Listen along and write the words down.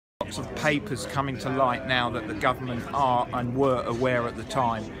lots of papers coming to light now that the government are and were aware at the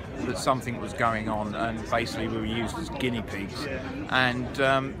time that something was going on, and basically we were used as guinea pigs. And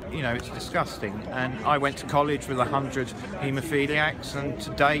you know, it's disgusting. And I went to college with 100 haemophiliacs, and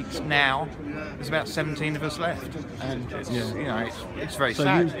to date now there's about 17 of us left, and it's, you know, it's very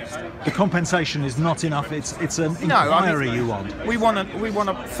sad. The compensation is not enough. It's an inquiry you want. We want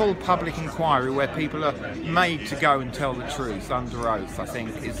a full public inquiry where people are made to go and tell the truth under oath. I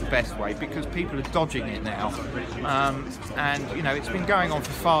think is the best way, because people are dodging it now, and you know, it's been going on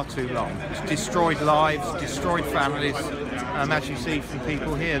for far too long. It's destroyed lives, destroyed families. As you see from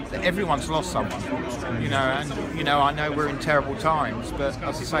people here, everyone's lost someone. You know, and you know, I know we're in terrible times, but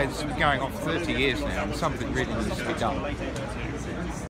as I say, this has been going on for 30 years now, and something really needs to be done.